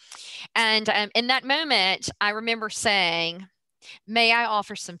women. And in that moment, I remember saying, "May I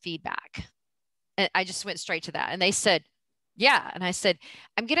offer some feedback?" And I just went straight to that. And they said, "Yeah." And I said,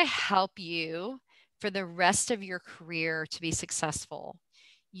 "I'm going to help you for the rest of your career to be successful.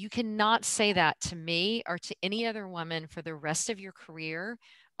 You cannot say that to me or to any other woman for the rest of your career,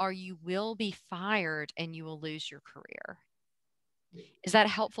 or you will be fired and you will lose your career. Is that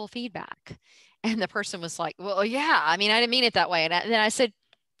helpful feedback?" And the person was like, "Well, yeah, I mean, I didn't mean it that way." And then I said,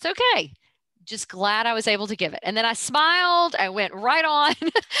 "It's okay. Just glad I was able to give it." And then I smiled, I went right on.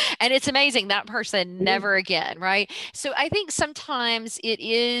 And it's amazing, that person never again, right? So I think sometimes it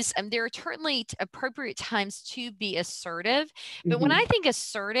is, there are certainly appropriate times to be assertive. But when I think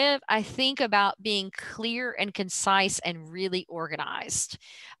assertive, I think about being clear and concise and really organized.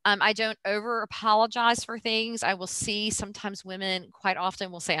 I don't over apologize for things. I will see sometimes women quite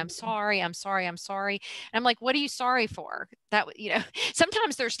often will say, "I'm sorry, I'm sorry, I'm sorry." And I'm like, "What are you sorry for?" That,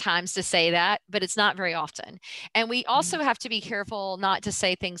 sometimes there's times to say that, but it's not very often. And we also have to be careful not to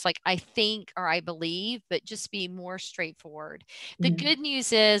say things like "I think" or "I believe," but just be more straightforward. The good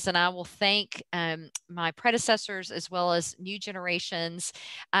news is, and I will thank my predecessors as well as new generations,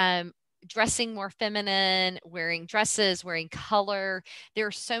 dressing more feminine, wearing dresses, wearing color. There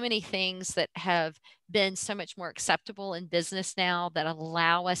are so many things that have been so much more acceptable in business now that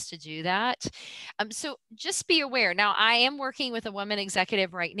allow us to do that. So just be aware. Now, I am working with a woman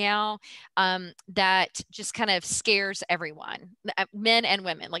executive right now that just kind of scares everyone, men and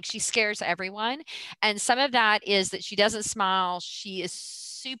women. Like, she scares everyone. And some of that is that she doesn't smile. She is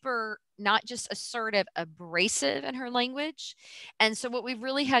super, not just assertive, abrasive in her language. And so what we've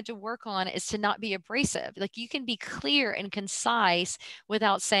really had to work on is to not be abrasive. Like, you can be clear and concise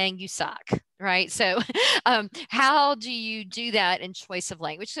without saying "you suck," right? So how do you do that in choice of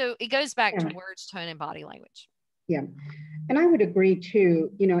language? So it goes back to words, tone, and body language. Yeah. And I would agree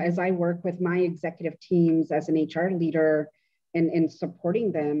too, as I work with my executive teams as an HR leader and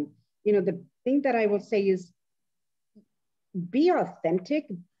supporting them, the thing that I will say is be authentic,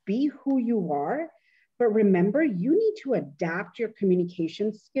 be who you are, but remember, you need to adapt your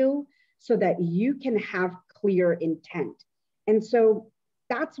communication skill so that you can have clear intent. And so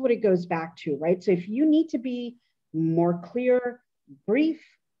that's what it goes back to, right? So if you need to be more clear, brief,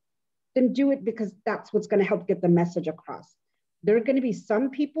 then do it, because that's what's going to help get the message across. There are going to be some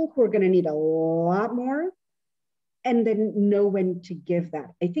people who are going to need a lot more, and then know when to give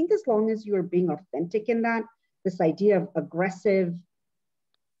that. I think as long as you are being authentic in that, this idea of aggressive,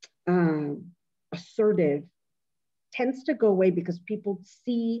 assertive tends to go away because people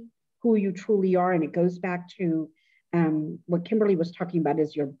see who you truly are. And it goes back to what Kimberly was talking about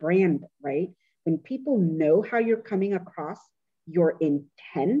is your brand, right? When people know how you're coming across, your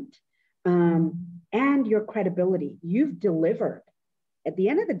intent, and your credibility, you've delivered. At the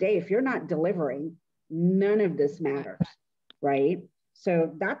end of the day, if you're not delivering, none of this matters, right?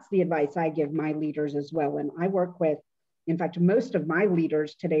 So that's the advice I give my leaders as well. And I work with, in fact, most of my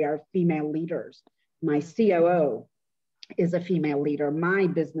leaders today are female leaders. My COO is a female leader, my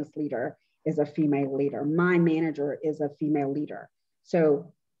business leader. is a female leader. My manager is a female leader.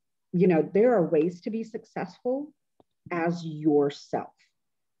 So, you know, there are ways to be successful as yourself,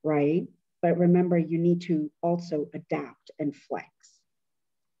 right? But remember, you need to also adapt and flex.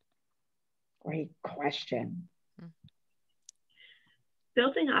 Great question.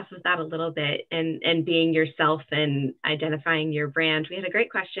 Building off of that a little bit and being yourself and identifying your brand, we had a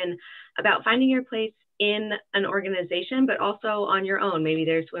great question about finding your place in an organization, but also on your own. Maybe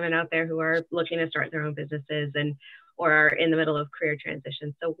there's women out there who are looking to start their own businesses and or are in the middle of career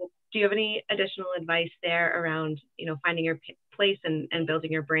transition. So do you have any additional advice there around, you know, finding your place and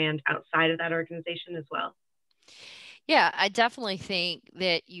building your brand outside of that organization as well? Yeah, I definitely think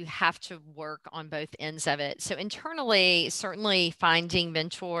that you have to work on both ends of it. So internally, certainly finding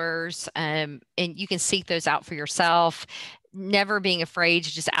mentors, and you can seek those out for yourself. Never being afraid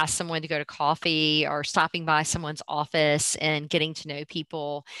to just ask someone to go to coffee or stopping by someone's office and getting to know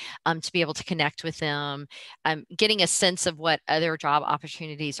people, to be able to connect with them, getting a sense of what other job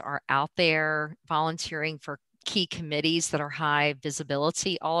opportunities are out there, volunteering for key committees that are high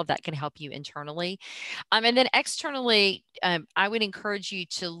visibility. All of that can help you internally. And then externally, I would encourage you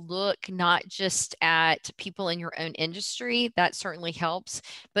to look not just at people in your own industry, that certainly helps,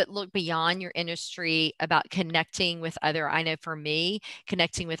 but look beyond your industry about connecting with other. I know for me,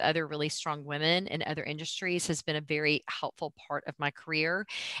 connecting with other really strong women in other industries has been a very helpful part of my career.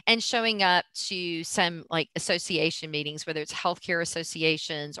 And showing up to some like association meetings, whether it's healthcare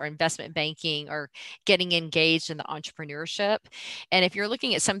associations or investment banking or getting engaged in the entrepreneurship. And if you're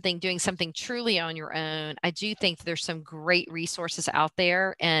looking at something, doing something truly on your own, I do think there's some great resources out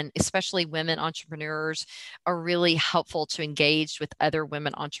there, and especially women entrepreneurs are really helpful to engage with other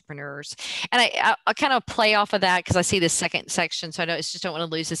women entrepreneurs. And I'll kind of play off of that because I see this second section, so I just don't want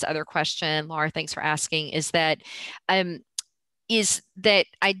to lose this other question. Laura, thanks for asking. Is that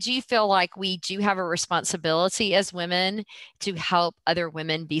I do feel like we do have a responsibility as women to help other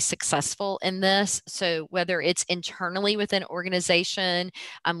women be successful in this. So whether it's internally within an organization,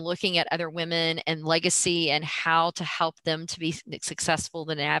 I'm looking at other women and legacy and how to help them to be successful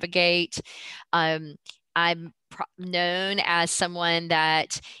to navigate. I'm known as someone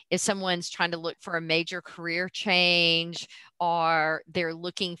that if someone's trying to look for a major career change, or they're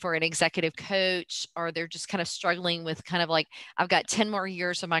looking for an executive coach, or they're just kind of struggling with kind of like, I've got 10 more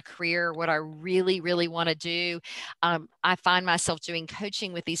years of my career, what I really, really want to do. I find myself doing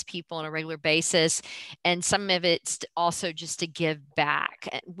coaching with these people on a regular basis. And some of it's also just to give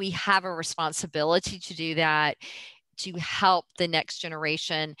back. We have a responsibility to do that, to help the next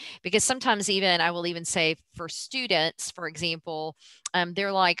generation, because sometimes even I will even say for students, for example,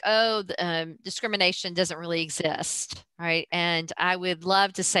 they're like, oh, discrimination doesn't really exist, right? And I would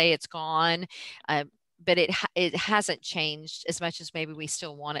love to say it's gone, but it hasn't changed as much as maybe we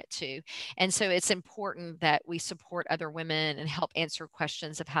still want it to. And so it's important that we support other women and help answer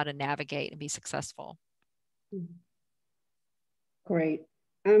questions of how to navigate and be successful. Great.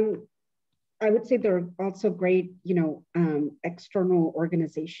 I would say there are also great, external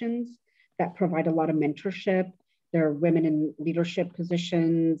organizations that provide a lot of mentorship. There are women in leadership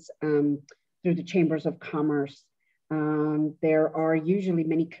positions through the chambers of commerce. There are usually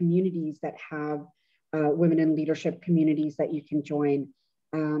many communities that have women in leadership communities that you can join.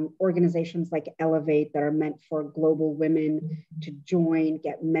 Organizations like Elevate that are meant for global women to join,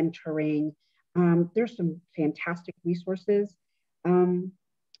 get mentoring. There's some fantastic resources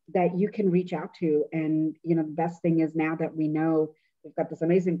that you can reach out to. And, the best thing is now that we know we've got this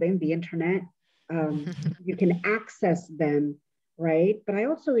amazing thing, the internet, you can access them, right? But I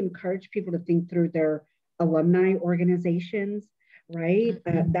also encourage people to think through their alumni organizations, right?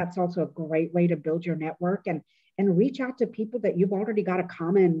 That's also a great way to build your network and reach out to people that you've already got a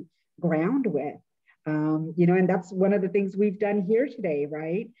common ground with. And that's one of the things we've done here today,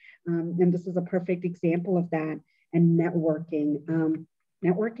 right? And this is a perfect example of that. And networking.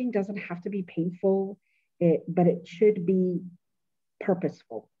 Networking doesn't have to be painful, but it should be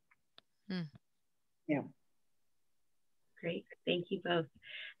purposeful. Yeah. Great. Thank you both.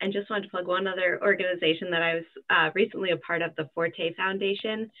 And just wanted to plug one other organization that I was recently a part of, the Forte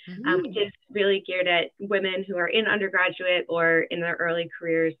Foundation, which is really geared at women who are in undergraduate or in their early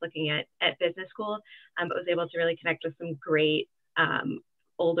careers looking at business school, but was able to really connect with some great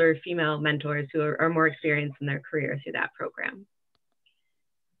older female mentors who are more experienced in their career through that program.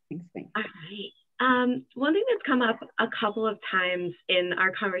 Thanks. All right. One thing that's come up a couple of times in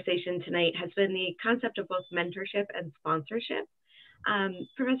our conversation tonight has been the concept of both mentorship and sponsorship.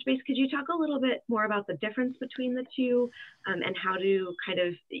 Professor Pace, could you talk a little bit more about the difference between the two and how to kind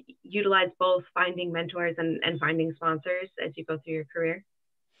of utilize both finding mentors and finding sponsors as you go through your career?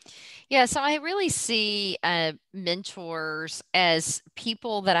 Yeah, so I really see mentors as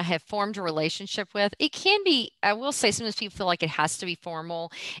people that I have formed a relationship with. It can be, I will say, sometimes people feel like it has to be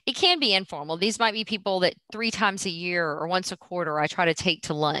formal. It can be informal. These might be people that 3 times a year or once a quarter I try to take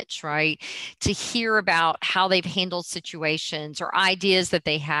to lunch, right? To hear about how they've handled situations or ideas that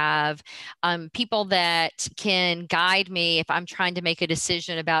they have. People that can guide me if I'm trying to make a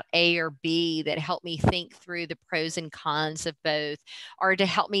decision about A or B, that help me think through the pros and cons of both, or to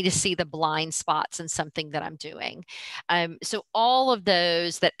help me to see the blind spots in something that I'm doing. So all of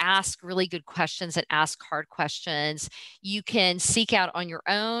those that ask really good questions and ask hard questions, you can seek out on your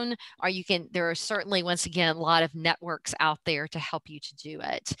own, or you can, there are certainly, once again, a lot of networks out there to help you to do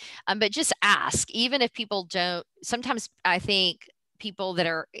it. But just ask, even if people don't, sometimes I think people that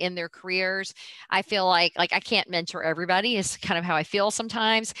are in their careers, I feel like I can't mentor everybody is kind of how I feel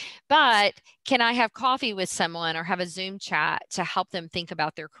sometimes, but can I have coffee with someone or have a Zoom chat to help them think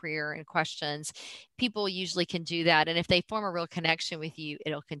about their career and questions? People usually can do that. And if they form a real connection with you,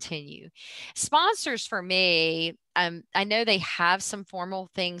 it'll continue. Sponsors for me, I know they have some formal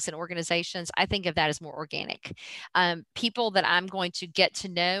things in organizations. I think of that as more organic. People that I'm going to get to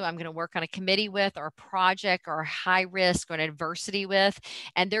know, I'm going to work on a committee with, or a project, or a high risk, or an adversity with,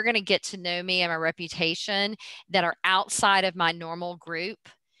 and they're going to get to know me and my reputation, that are outside of my normal group,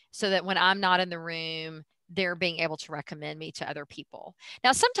 so that when I'm not in the room, they're being able to recommend me to other people.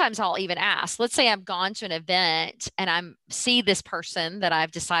 Now, sometimes I'll even ask, let's say I've gone to an event and I see this person that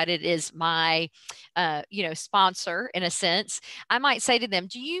I've decided is my, sponsor in a sense. I might say to them,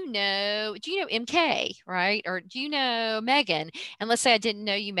 do you know MK, right? Or do you know Megan? And let's say I didn't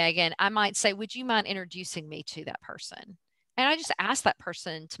know you, Megan. I might say, would you mind introducing me to that person? And I just ask that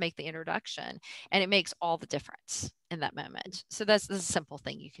person to make the introduction, and it makes all the difference in that moment. So that's a simple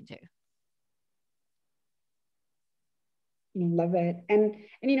thing you can do. Love it. And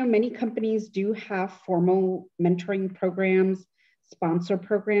many companies do have formal mentoring programs, sponsor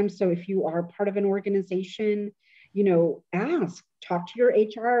programs. So if you are part of an organization, ask, talk to your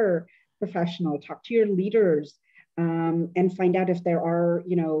HR professional, talk to your leaders, and find out if there are,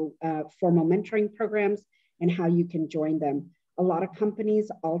 formal mentoring programs and how you can join them. A lot of companies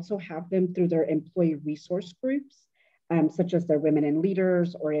also have them through their employee resource groups, such as their women in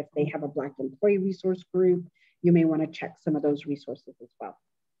leaders, or if they have a Black employee resource group, you may want to check some of those resources as well.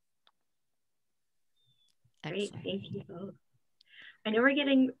 Great, thank you both. I know we're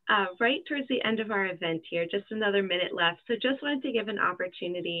getting right towards the end of our event here, just another minute left. So just wanted to give an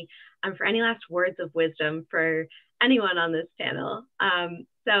opportunity for any last words of wisdom for anyone on this panel.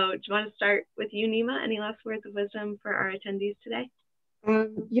 So do you want to start with you, Neema? Any last words of wisdom for our attendees today?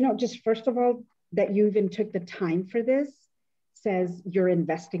 Just first of all, that you even took the time for this says you're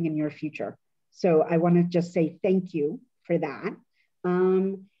investing in your future. So I want to just say thank you for that.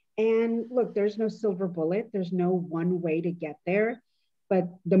 And look, there's no silver bullet. There's no one way to get there. But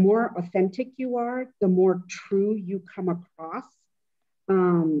the more authentic you are, the more true you come across.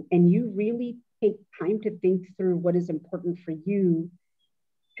 And you really take time to think through what is important for you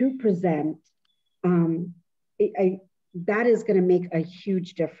to present. That is going to make a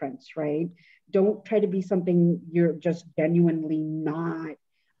huge difference, right? Don't try to be something you're just genuinely not,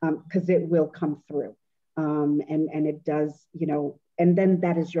 because it will come through. And it does, and then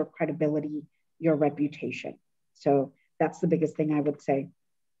that is your credibility, your reputation. So that's the biggest thing I would say.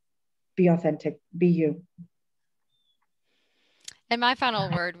 Be authentic, be you. And my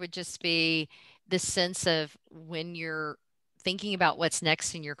final word would just be the sense of, when you're thinking about what's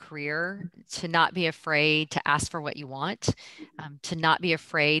next in your career, to not be afraid to ask for what you want, to not be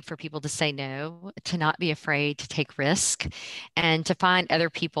afraid for people to say no, to not be afraid to take risk, and to find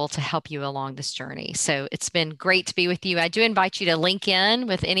other people to help you along this journey. So it's been great to be with you. I do invite you to link in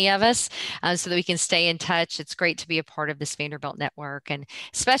with any of us so that we can stay in touch. It's great to be a part of this Vanderbilt network. And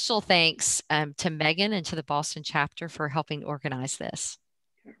special thanks to Megan and to the Boston chapter for helping organize this.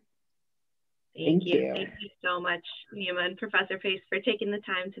 Thank you. Thank you so much, Neema and Professor Pace, for taking the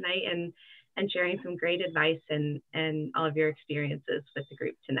time tonight and sharing some great advice and all of your experiences with the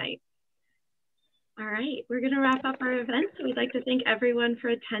group tonight. All right, we're going to wrap up our event. So we'd like to thank everyone for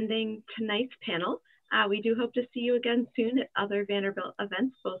attending tonight's panel. We do hope to see you again soon at other Vanderbilt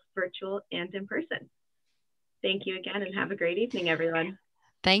events, both virtual and in person. Thank you again, and have a great evening, everyone.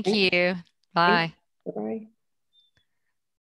 Thank you. Bye. Bye-bye.